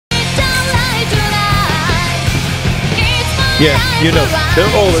Yeah, you know,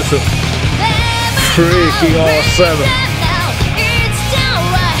 they're always so freaking awesome.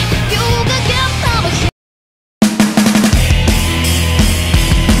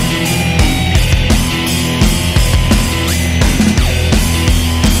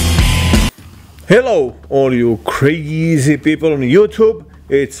 Hello, all you crazy people on YouTube.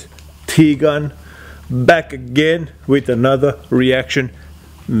 It's TGun back again with another reaction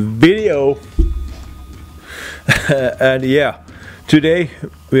video. And yeah, today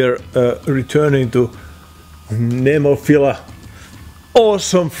we are returning to Nemophila.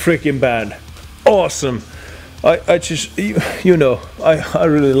 Awesome freaking band. Awesome. I just, you know, I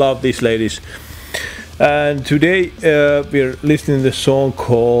really love these ladies. And today we're listening to the song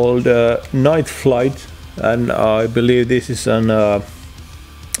called Night Flight, and I believe this is an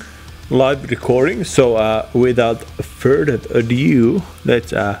live recording. So without further ado,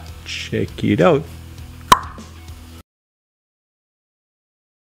 let's check it out.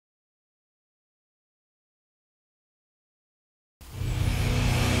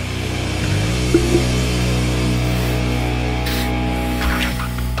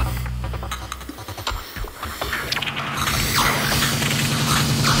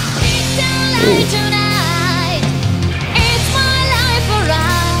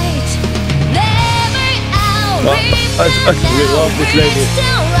 I really love this lady.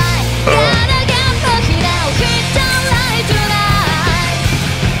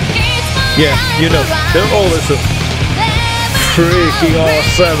 Yeah, you know, they're always so freaking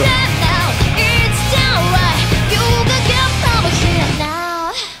awesome.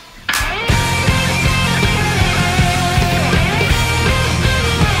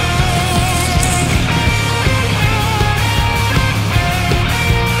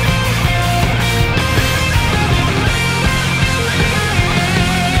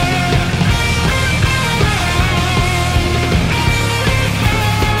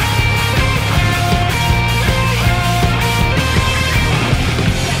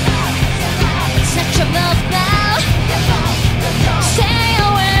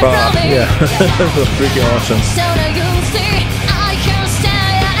 Yeah, that was freaking awesome. So now you see I can say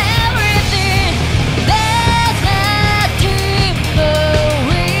everything. There's nothing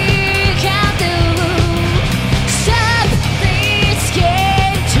more we can do. Stop this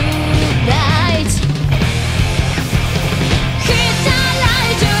game tonight. Hit the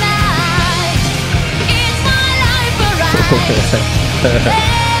light tonight. It's my life alright.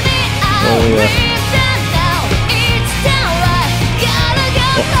 Oh yeah.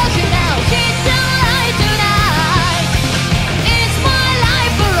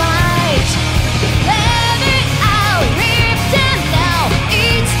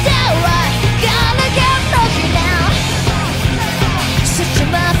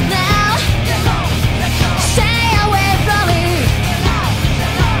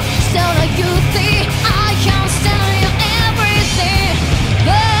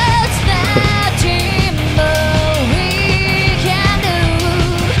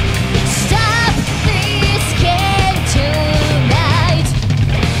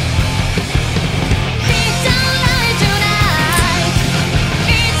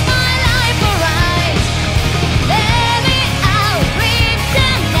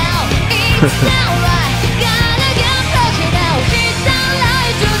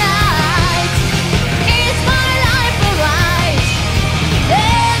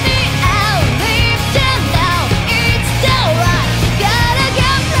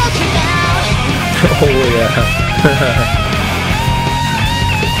 Oh yeah.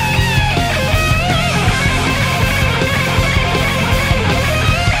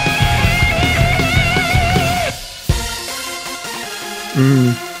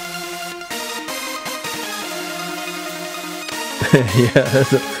 Yeah,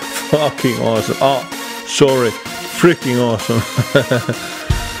 that's fucking awesome. Oh, sorry, freaking awesome.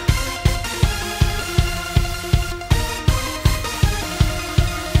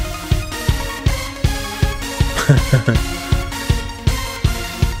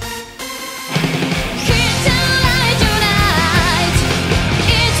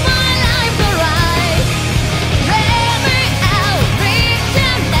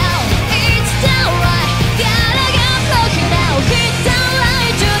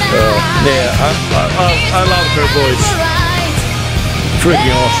 Yeah, I love her voice.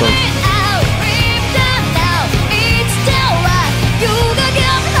 Freaking awesome.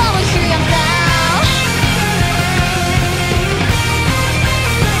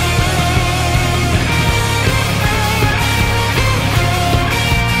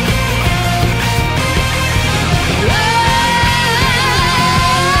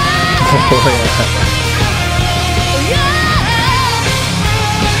 Oh yeah.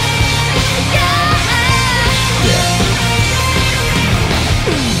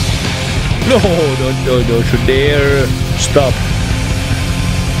 No, don't you dare stop.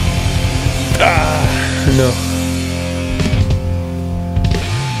 No.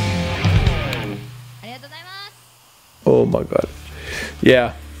 Oh my god.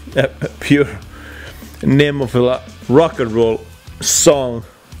 Yeah, pure Nemophila rock and roll song.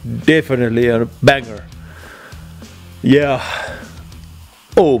 Definitely a banger. Yeah.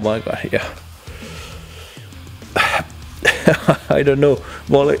 Oh my god, yeah. I don't know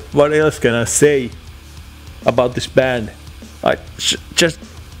what else can I say about this band. I just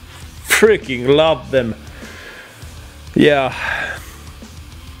freaking love them. Yeah.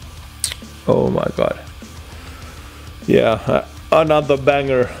 Oh my god. Yeah, another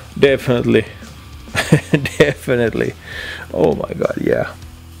banger, definitely. Definitely. Oh my god, yeah.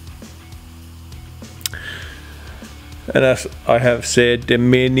 And as I have said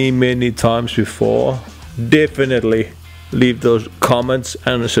many times before, definitely leave those comments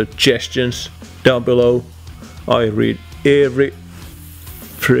and suggestions down below. I read every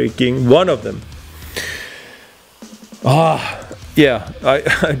freaking one of them. Yeah, I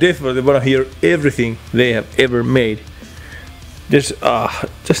definitely want to hear everything they have ever made. Just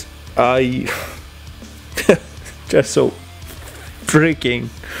so freaking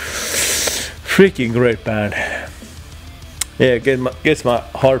great band. Yeah, gets my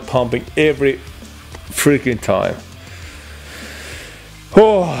heart pumping every freaking time.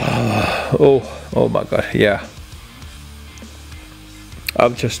 Oh my god, yeah.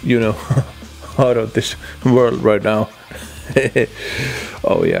 I'm just, you know, out of this world right now.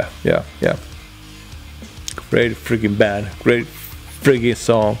 Oh yeah. Great freaking band, great freaking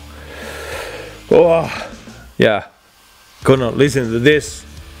song. Oh yeah, gonna listen to this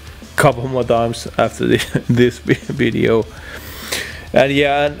couple more times after this video. And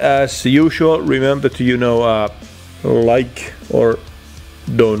yeah, and as usual, remember to, you know, like or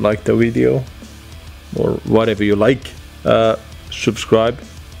don't like the video or whatever you like. Subscribe,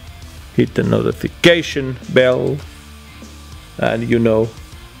 hit the notification bell, and you know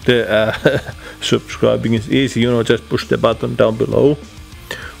the subscribing is easy. You know, just push the button down below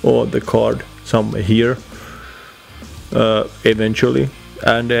or the card somewhere here eventually.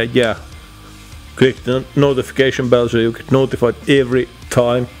 And yeah, click the notification bell so you get notified every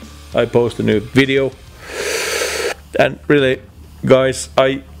time I post a new video. And really, guys,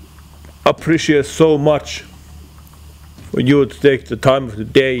 I appreciate so much for you to take the time of the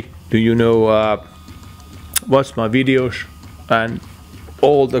day to, you know, watch my videos and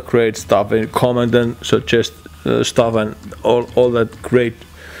all the great stuff, and comment and suggest stuff and all that great.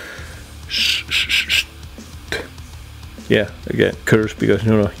 Yeah, again, curse because,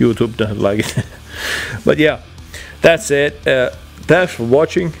 you know, YouTube doesn't like it. But yeah, that's it. Thanks for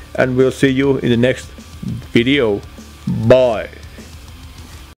watching, and we'll see you in the next video. Bye.